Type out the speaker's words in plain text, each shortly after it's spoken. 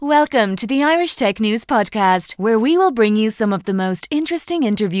Welcome to the Irish Tech News podcast, where we will bring you some of the most interesting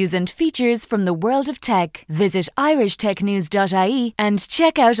interviews and features from the world of tech. Visit irishtechnews.ie and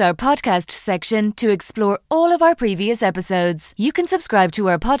check out our podcast section to explore all of our previous episodes. You can subscribe to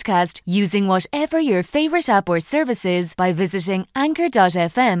our podcast using whatever your favourite app or service is by visiting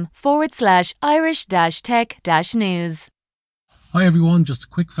anchor.fm/Irish-tech-news. Hi everyone, just a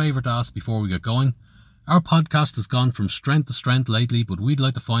quick favour to ask before we get going. Our podcast has gone from strength to strength lately, but we'd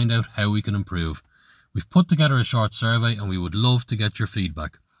like to find out how we can improve. We've put together a short survey and we would love to get your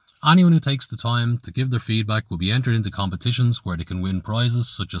feedback. Anyone who takes the time to give their feedback will be entered into competitions where they can win prizes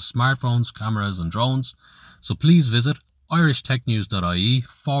such as smartphones, cameras and drones. So please visit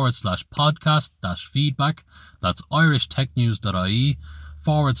irishtechnews.ie/podcast-feedback. That's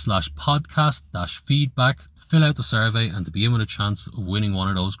irishtechnews.ie/podcast-feedback to fill out the survey and to be in with a chance of winning one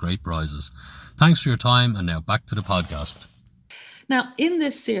of those great prizes. Thanks for your time, and now back to the podcast. Now, in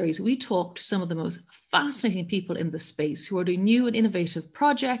this series, we talk to some of the most fascinating people in the space who are doing new and innovative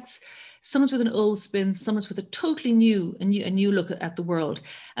projects. Someone's with an old spin, someone's with a totally new look at the world.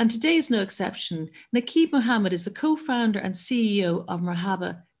 And today is no exception. Nakeeb Mohammed is the co-founder and CEO of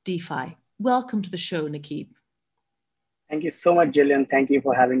Marhaba DeFi. Welcome to the show, Nakeeb. Thank you so much, Gillian. Thank you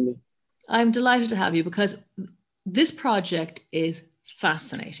for having me. I'm delighted to have you because this project is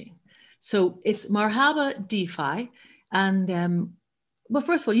fascinating. So it's Marhaba DeFi. And well,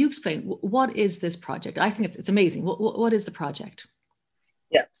 first of all, you explain, what is this project? I think it's amazing. What is the project?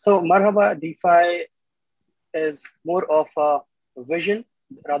 Yeah, so Marhaba DeFi is more of a vision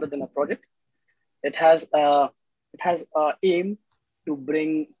rather than a project. It has a aim to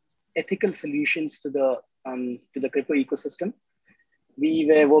bring ethical solutions to the crypto ecosystem. We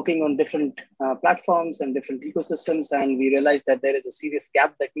were working on different platforms and different ecosystems, and we realized that there is a serious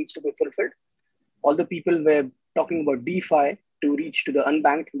gap that needs to be fulfilled. Although people were talking about DeFi to reach to the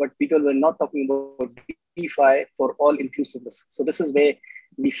unbanked, but people were not talking about DeFi for all inclusiveness. So this is where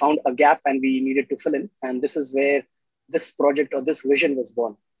we found a gap and we needed to fill in. And this is where this project or this vision was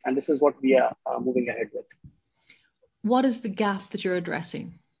born. And this is what we are moving ahead with. What is the gap that you're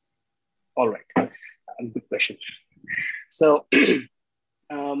addressing? All right. Good question. So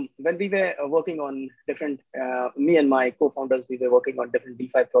when we were working on different, me and my co-founders, we were working on different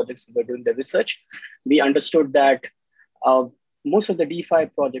DeFi projects. We were doing the research. We understood that most of the DeFi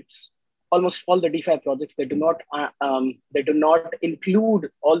projects, almost all the DeFi projects, they do not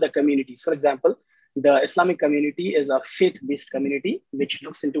include all the communities. For example, the Islamic community is a faith-based community which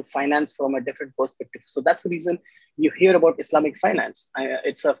looks into finance from a different perspective. So that's the reason you hear about Islamic finance.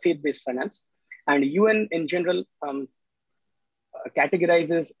 It's a faith-based finance, and UN in general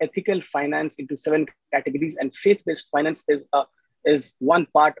categorizes ethical finance into 7 categories, and faith-based finance is one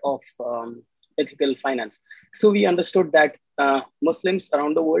part of ethical finance. So we understood that Muslims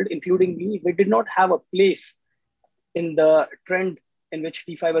around the world, including me, we did not have a place in the trend in which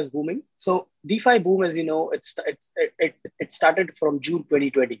DeFi was booming. So DeFi boom, as you know, it started from June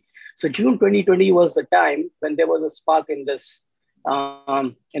 2020. So June 2020 was the time when there was a spark in this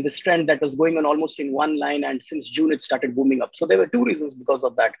trend that was going on almost in one line, and since June it started booming up. So there were 2 reasons because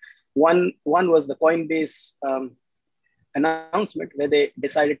of that. One was the Coinbase announcement where they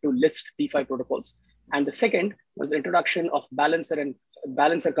decided to list DeFi protocols, and the second was the introduction of balancer,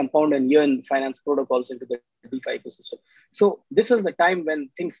 compound, and yearn finance protocols into the DeFi ecosystem. So this was the time when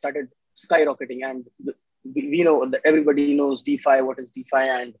things started skyrocketing, and we know that everybody knows DeFi, what is DeFi,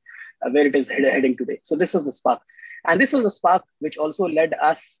 and where it is heading today. So this was the spark. And this was a spark which also led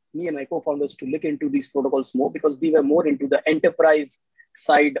us, me and my co-founders, to look into these protocols more, because we were more into the enterprise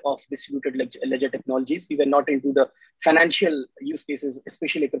side of distributed ledger technologies. We were not into the financial use cases,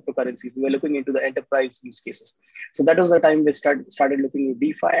 especially cryptocurrencies. We were looking into the enterprise use cases. So that was the time we started looking at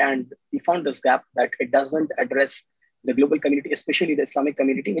DeFi, and we found this gap that it doesn't address the global community, especially the Islamic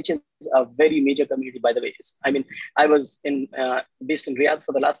community, which is a very major community, by the way. I mean, I was based in Riyadh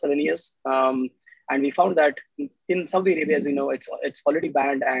for the last 7 years. And we found that in Saudi Arabia, as you know, it's already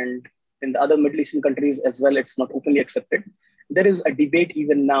banned, and in the other Middle Eastern countries as well, it's not openly accepted. There is a debate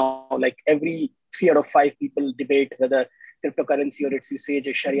even now, like every 3 out of 5 people debate whether cryptocurrency or its usage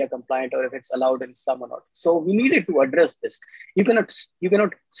is Sharia compliant or if it's allowed in Islam or not. So we needed to address this. You cannot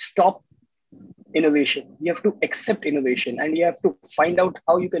stop innovation. You have to accept innovation, and you have to find out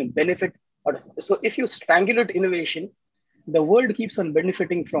how you can benefit out of it. So if you strangulate innovation, the world keeps on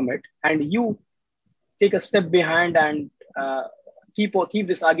benefiting from it, and you take a step behind and keep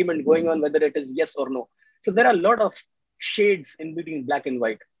this argument going on whether it is yes or no. So there are a lot of shades in between black and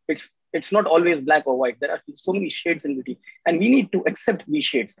white. It's not always black or white. There are so many shades in between, and we need to accept these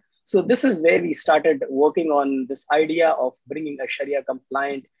shades. So this is where we started working on this idea of bringing a Sharia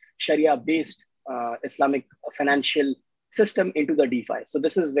compliant, Sharia based Islamic financial system into the DeFi. So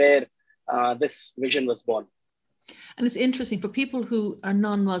this is where this vision was born. And it's interesting for people who are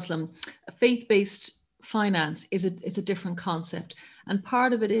non-Muslim, faith-based finance is a different concept. And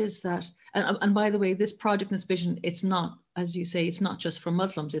part of it is that, and by the way, this project and this vision, it's not, as you say, it's not just for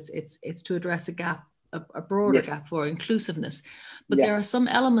Muslims, it's to address a gap, a broader gap for inclusiveness. But there are some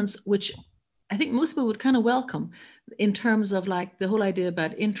elements which I think most people would kind of welcome, in terms of like the whole idea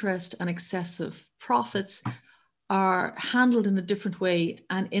about interest and excessive profits are handled in a different way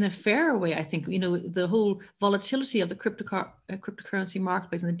and in a fairer way. I think, the whole volatility of the cryptocurrency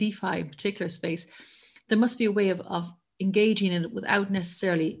marketplace and the DeFi in particular space, there must be a way of engaging in it without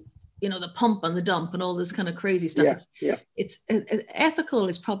necessarily, the pump and the dump and all this kind of crazy stuff. It's ethical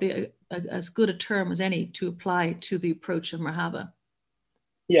is probably as good a term as any to apply to the approach of Marhaba.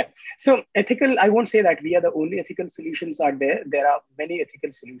 Yeah. So ethical, I won't say that we are the only ethical solutions are there. There are many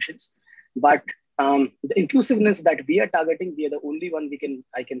ethical solutions, but the inclusiveness that we are targeting, we are the only one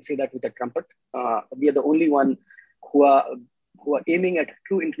I can say that with a trumpet. We are the only one who are aiming at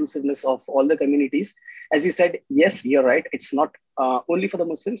true inclusiveness of all the communities. As you said, yes, you're right. It's not only for the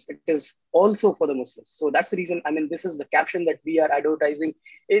Muslims, it is also for the Muslims. So that's the reason, this is the caption that we are advertising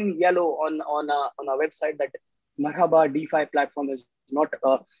in yellow on our website, that Marhaba DeFi platform is not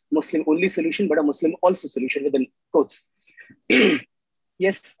a Muslim only solution, but a Muslim also solution within quotes.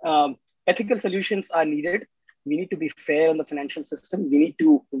 Yes, ethical solutions are needed. We need to be fair in the financial system. We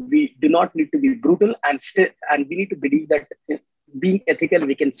do not need to be brutal, and we need to believe that being ethical,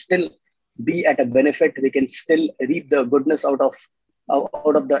 we can still be at a benefit. We can still reap the goodness out of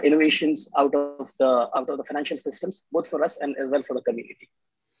the innovations, out of the financial systems, both for us and as well for the community.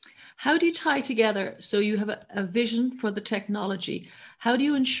 How do you tie together? So you have a vision for the technology. How do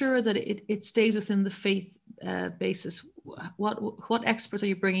you ensure that it stays within the faith basis? What experts are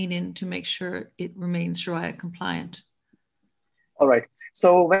you bringing in to make sure it remains Sharia compliant? All right.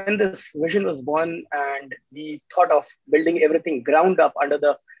 So when this vision was born and we thought of building everything ground up under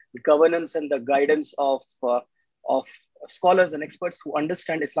the governance and the guidance of scholars and experts who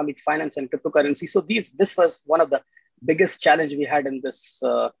understand Islamic finance and cryptocurrency. So this was one of the biggest challenge we had in this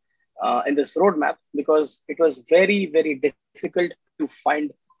roadmap, because it was very, very difficult to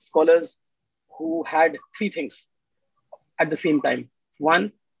find scholars who had three things at the same time.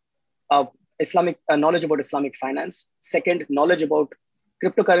 One, knowledge about Islamic finance. Second, knowledge about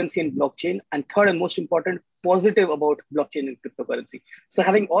cryptocurrency and blockchain. And third, and most important, positive about blockchain and cryptocurrency. So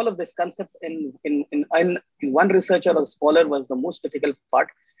having all of this concept in one researcher or scholar was the most difficult part.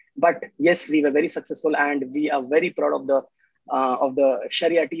 But yes, we were very successful, and we are very proud of the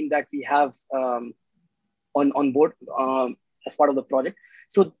Sharia team that we have on board as part of the project.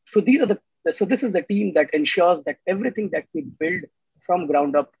 So this is the team that ensures that everything that we build from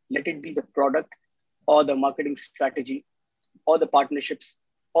ground up, let it be the product or the marketing strategy or the partnerships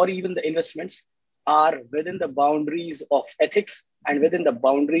or even the investments, are within the boundaries of ethics and within the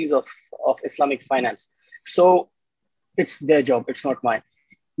boundaries of Islamic finance. So it's their job. It's not mine.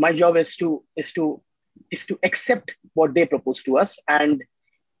 My job is to accept what they propose to us and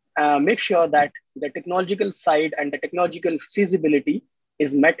make sure that the technological side and the technological feasibility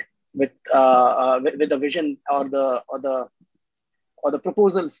is met with the vision or the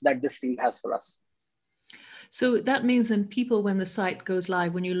proposals that this team has for us. So that means then people, when the site goes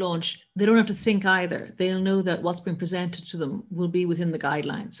live, when you launch, they don't have to think either. They'll know that what's been presented to them will be within the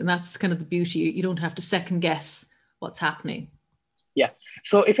guidelines. And that's kind of the beauty. You don't have to second guess what's happening. Yeah.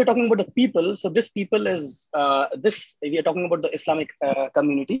 So if you're talking about the people, so this people is we are talking about the Islamic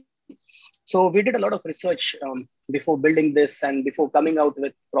community. So we did a lot of research before building this and before coming out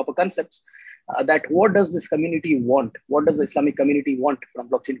with proper concepts. That what does this community want? What does the Islamic community want from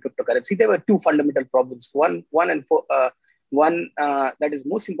blockchain cryptocurrency? There were two fundamental problems. One that is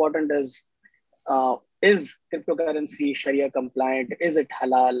most important is cryptocurrency Sharia compliant? Is it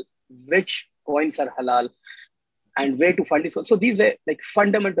halal? Which coins are halal? And where to fund this? So these were like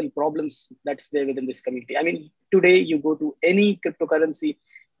fundamental problems that's there within this community. I mean, today you go to any cryptocurrency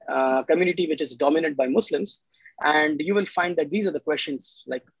community which is dominated by Muslims, and you will find that these are the questions.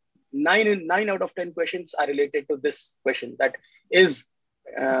 Like 9 out of 10 questions are related to this question: that is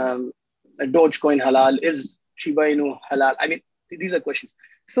Dogecoin halal? Is Shiba Inu halal? I mean, these are questions.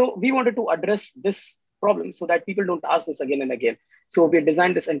 So we wanted to address this problem so that people don't ask this again and again. So we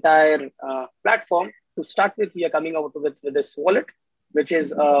designed this entire platform. To start with, we are coming out with this wallet, which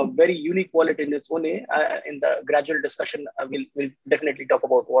is a very unique wallet in its own way. In the gradual discussion, we'll definitely talk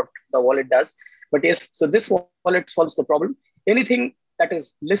about what the wallet does. But yes, so this wallet solves the problem. Anything that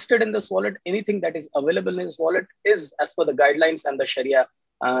is listed in this wallet, anything that is available in this wallet is as per the guidelines and the Sharia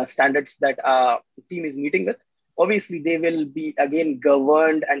standards that our team is meeting with. Obviously, they will be again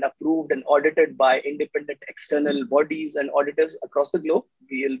governed and approved and audited by independent external bodies and auditors across the globe.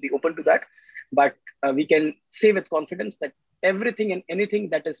 We will be open to that. But we can say with confidence that everything and anything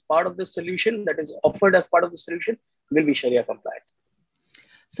that is part of the solution, that is offered as part of the solution, will be Sharia compliant.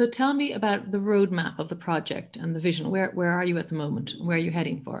 So tell me about the roadmap of the project and the vision. Where are you at the moment? Where are you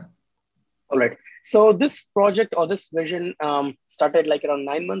heading for? All right. So this project or this vision started like around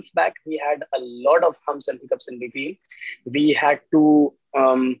 9 months back. We had a lot of humps and hiccups in between. We had to,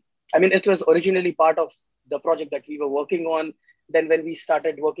 it was originally part of the project that we were working on. Then when we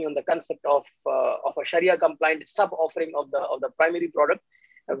started working on the concept of a Sharia compliant sub offering of the primary product,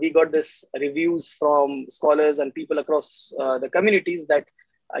 we got this reviews from scholars and people across the communities that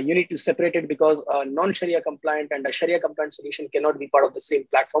you need to separate it because a non-Sharia compliant and a Sharia compliant solution cannot be part of the same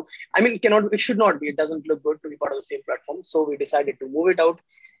platform. It should not be. It doesn't look good to be part of the same platform. So we decided to move it out.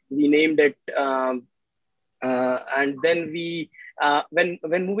 We named it, and then we,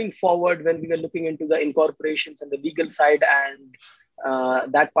 when moving forward, when we were looking into the incorporations and the legal side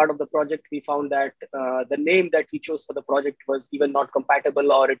and that part of the project, we found that the name that we chose for the project was even not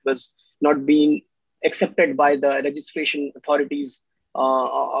compatible, or it was not being accepted by the registration authorities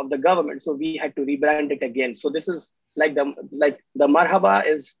of the government. So we had to rebrand it again. So this is like the Marhaba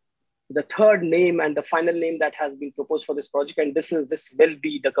is the third name and the final name that has been proposed for this project. And this will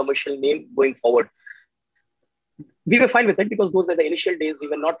be the commercial name going forward. We were fine with it because those were the initial days. We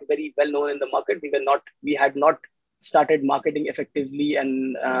were not very well known in the market. We had not started marketing effectively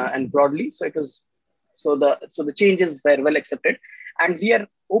and broadly. So the changes were well accepted. And we are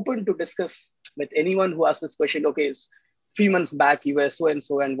open to discuss with anyone who asks this question. Okay, few months back you were so and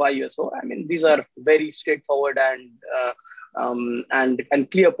so, and why you are so. These are very straightforward and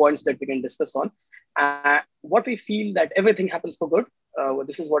clear points that we can discuss on. What we feel that everything happens for good.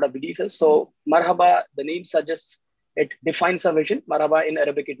 This is what our belief is. So Marhaba, the name suggests, it defines our vision. Marhaba in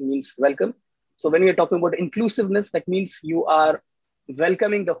Arabic, it means welcome. So when we are talking about inclusiveness, that means you are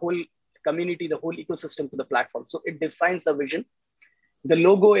welcoming the whole community, the whole ecosystem to the platform. So it defines the vision. The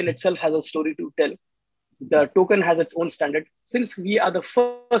logo in itself has a story to tell. The token has its own standard. Since we are the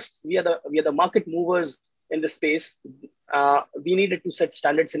first, we are the market movers in the space, we needed to set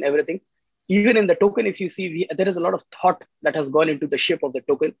standards in everything. Even in the token, if you see, there is a lot of thought that has gone into the shape of the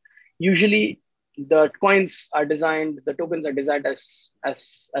token. Usually the tokens are designed as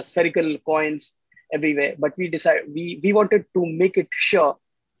spherical coins everywhere. But we wanted to make it sure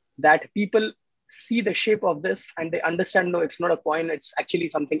that people see the shape of this and they understand, no, it's not a coin, it's actually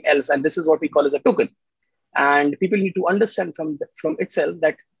something else. And this is what we call as a token. And people need to understand from itself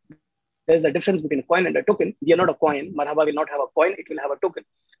that there's a difference between a coin and a token. We are not a coin. Marhaba will not have a coin, it will have a token.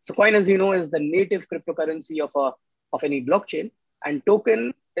 So coin, as you know, is the native cryptocurrency of any blockchain. And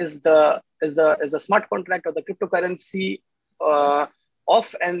token is the smart contract or the cryptocurrency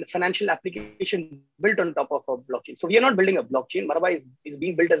of a financial application built on top of a blockchain. So we are not building a blockchain. Marhaba is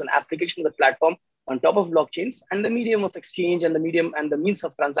being built as an application of the platform on top of blockchains, and the medium of exchange and the medium and the means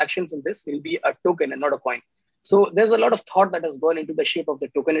of transactions in this will be a token and not a coin. So there's a lot of thought that has gone into the shape of the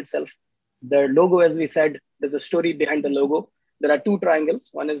token itself. The logo, as we said, there's a story behind the logo. There are two triangles.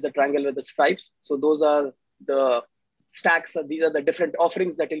 One is the triangle with the stripes. So those are the stacks. These are the different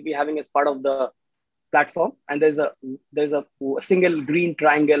offerings that we'll be having as part of the platform. And there's a single green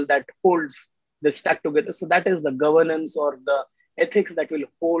triangle that holds the stack together. So that is the governance or the ethics that will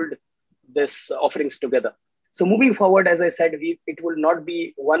hold this offerings together. So moving forward, as I said, it will not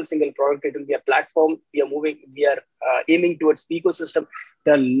be one single product. It will be a platform. We are aiming towards the ecosystem.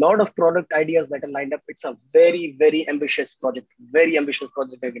 There are a lot of product ideas that are lined up. It's a very, very ambitious project, I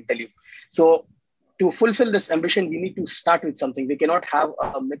can tell you. So to fulfill this ambition, we need to start with something. We cannot have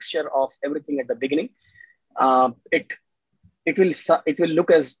a mixture of everything at the beginning. It will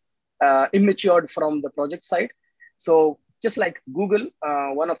look as immature from the project side. So just like Google,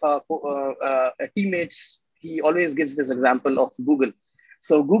 one of our teammates, he always gives this example of Google.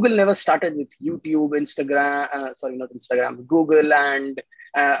 So Google never started with YouTube, Google and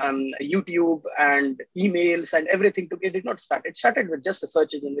YouTube and emails and everything. It did not start. It started with just a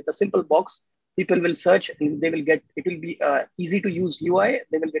search engine with a simple box. People will search and it will be easy to use UI.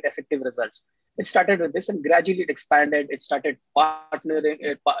 They will get effective results. It started with this and gradually it expanded. It started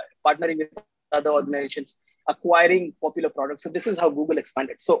partnering with other organizations, acquiring popular products. So this is how Google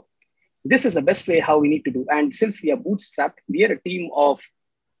expanded. So this is the best way how we need to do. And since we are bootstrapped, we are a team of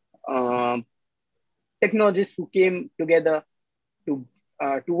technologists who came together to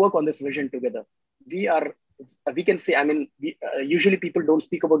work on this vision together. We are we can say, I mean, usually people don't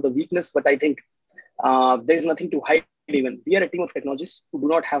speak about the weakness, but I think there's nothing to hide even. We are a team of technologists who do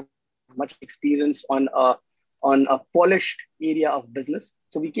not have much experience on a polished area of business.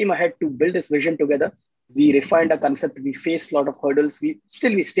 So we came ahead to build this vision together. We refined a concept. We faced a lot of hurdles. We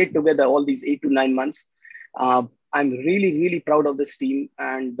stayed together all these 8 to 9 months. I'm really, really proud of this team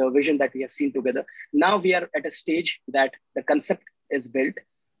and the vision that we have seen together. Now we are at a stage that the concept is built.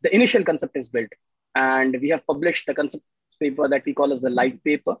 The initial concept is built. And we have published the concept paper that we call as the light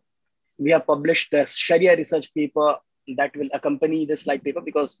paper. We have published the Sharia research paper that will accompany this light paper,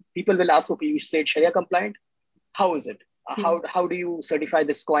 because people will ask, okay, you said Sharia compliant. How is it? How do you certify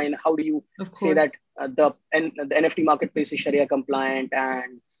this coin? How do you say that the NFT marketplace is Sharia compliant?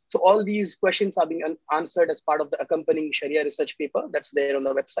 And so all these questions are being answered as part of the accompanying Sharia research paper that's there on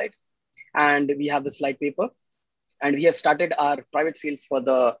the website. And we have the slide paper, and we have started our private sales for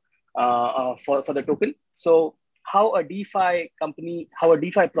the token. So how a DeFi company, how a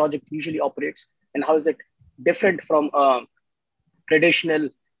DeFi project usually operates, and how is it different from a traditional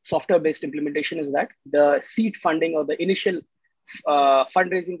software-based implementation, is that the seed funding or the initial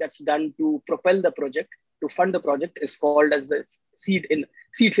fundraising that's done to propel the project, to fund the project, is called as the seed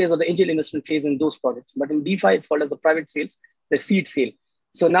phase or the angel investment phase in those projects. But in DeFi, it's called as the private sales, the seed sale.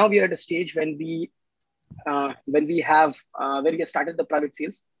 So now we are at a stage when we have started the private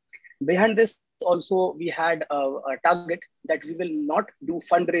sales. Behind this, also we had a target that we will not do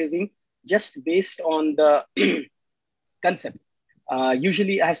fundraising just based on the concept.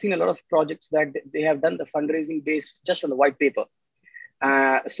 Usually, I have seen a lot of projects that they have done the fundraising based just on the white paper.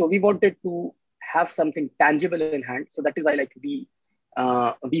 So we wanted to have something tangible in hand. So that is why, like, we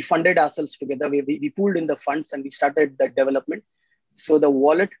funded ourselves together. We pooled in the funds and we started the development. So the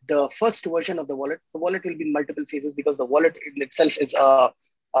wallet, the first version of the wallet will be in multiple phases, because the wallet in itself is a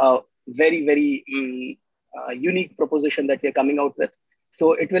very, very unique proposition that we're coming out with.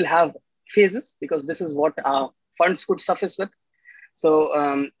 So it will have phases, because this is what our funds could suffice with. So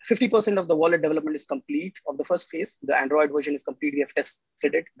 50% of the wallet development is complete of the first phase. The Android version is complete. We have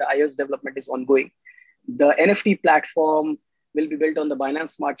tested it. The iOS development is ongoing. The NFT platform will be built on the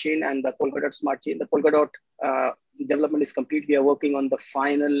Binance Smart Chain and the Polkadot Smart Chain. The Polkadot development is complete. We are working on the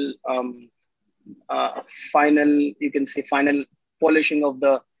final polishing of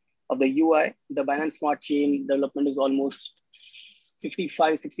the UI. The Binance Smart Chain development is almost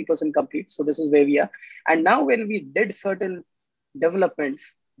 55-60% complete. So this is where we are. And now when we did certain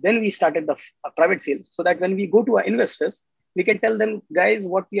developments, then we started the private sales, so that when we go to our investors, we can tell them, guys,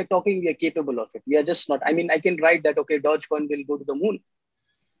 what we are talking, we are capable of it. We are just not, I mean, I can write that, okay, Dogecoin will go to the moon.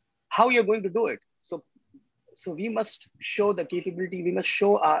 How you're going to do it? So we must show the capability. We must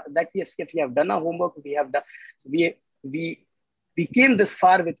show that we have done our homework. We came this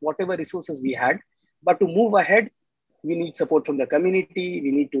far with whatever resources we had, but to move ahead, we need support from the community. We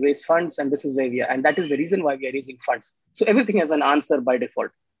need to raise funds, and this is where we are. And that is the reason why we are raising funds. So everything has an answer by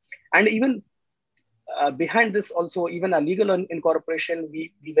default. And even behind this also, even our legal incorporation,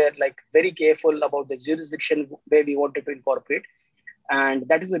 we were like very careful about the jurisdiction where we wanted to incorporate. And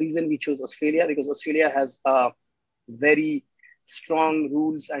that is the reason we chose Australia, because Australia has very strong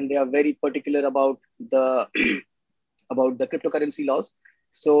rules, and they are very particular about the about the cryptocurrency laws.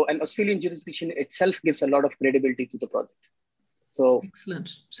 So an Australian jurisdiction itself gives a lot of credibility to the project. So excellent.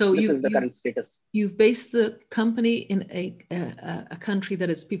 So this is the current status. You've based the company in a country that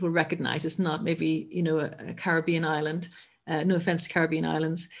its people recognize. It's not maybe, a Caribbean island. No offense to Caribbean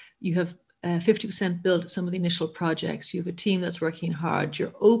islands. You have 50% built some of the initial projects. You have a team that's working hard.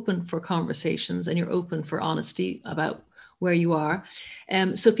 You're open for conversations, and you're open for honesty about where you are.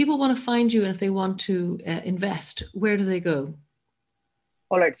 So people want to find you, and if they want to invest, where do they go?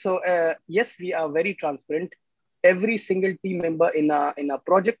 All right. So yes, we are very transparent. Every single team member in a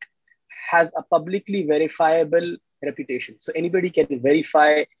project has a publicly verifiable reputation. So anybody can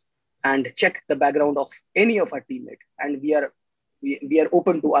verify and check the background of any of our teammates, and we are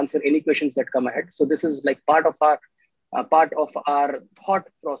open to answer any questions that come ahead. So this is like part of our thought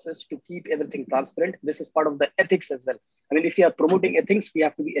process to keep everything transparent. This is part of the ethics as well. I mean, if you are promoting ethics, we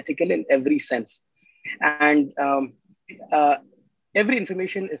have to be ethical in every sense. And every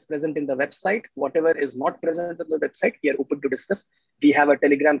information is present in the website. Whatever is not present in the website, we are open to discuss. We have a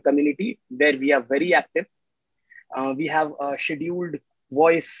Telegram community where we are very active. We have a scheduled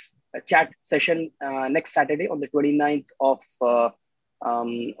voice chat session next Saturday on the 29th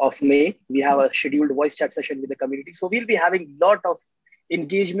of May. We have a scheduled voice chat session with the community. So we'll be having a lot of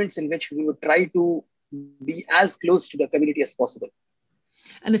engagements in which we would try to be as close to the community as possible.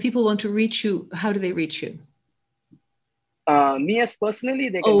 And if people want to reach you, how do they reach you? Me as personally,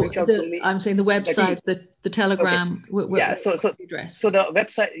 they can reach out to me. I'm saying the website, the Telegram. Okay. Yeah. So the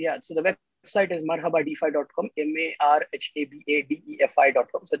website. Yeah. So the website is marhabadefi.com,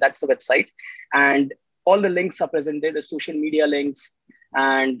 marhabadefi.com. So that's the website, and all the links are present there. The social media links,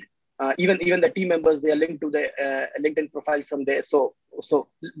 and even the team members, they are linked to the LinkedIn profiles from there. So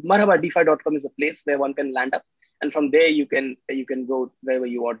marhabadefi.com is a place where one can land up, and from there you can go wherever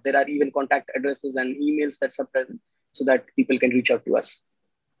you want. There are even contact addresses and emails that's present, so that people can reach out to us.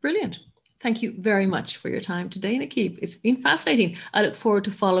 Brilliant. Thank you very much for your time today, Nakib. It's been fascinating. I look forward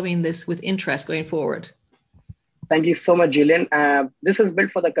to following this with interest going forward. Thank you so much, Gillian. This is built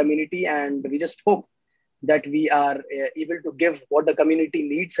for the community, and we just hope that we are able to give what the community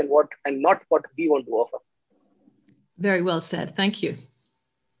needs and not what we want to offer. Very well said. Thank you.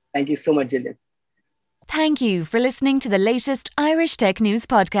 Thank you so much, Gillian. Thank you for listening to the latest Irish Tech News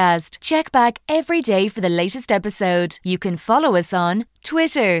podcast. Check back every day for the latest episode. You can follow us on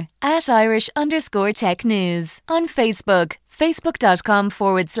Twitter @Irish_Tech News, on Facebook,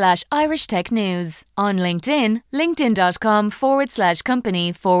 facebook.com/Irish Tech News, on LinkedIn,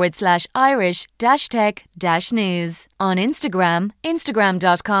 linkedin.com/Irish-Tech-News, on Instagram,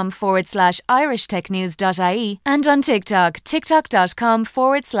 instagram.com/IrishTechNews.ie, and on TikTok,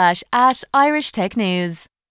 tiktok.com/@Irish Tech News.